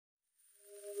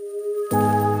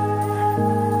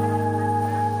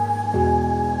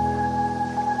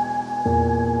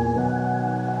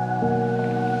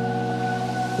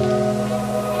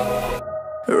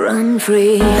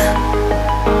free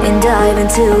and dive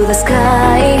into the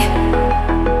sky.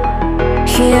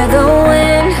 Hear the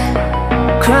wind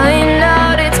crying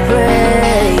out its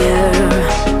prayer.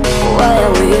 Why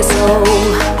are we so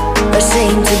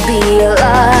ashamed to be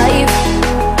alive?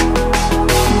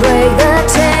 Break the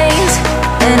chains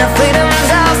and our freedom's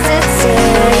ours to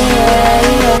take.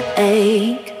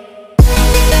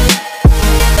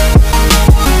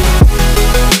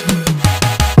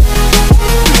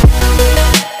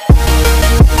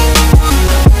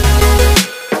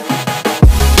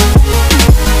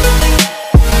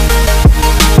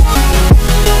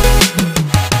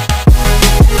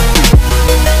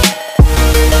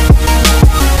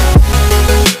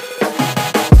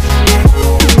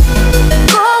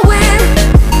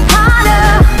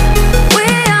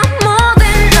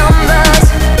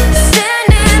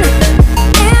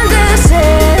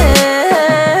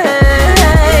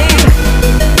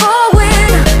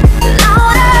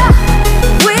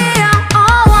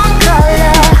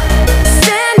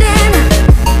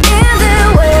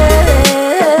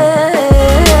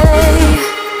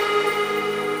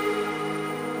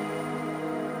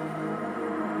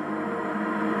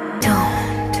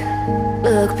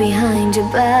 Look behind your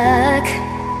back.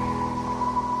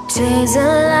 Chase a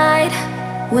light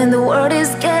when the world is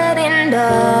getting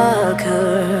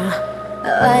darker.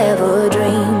 I have a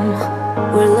dream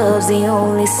where love's the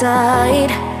only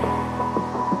side.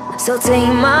 So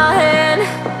take my hand,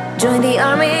 join the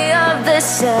army of the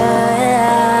shadows.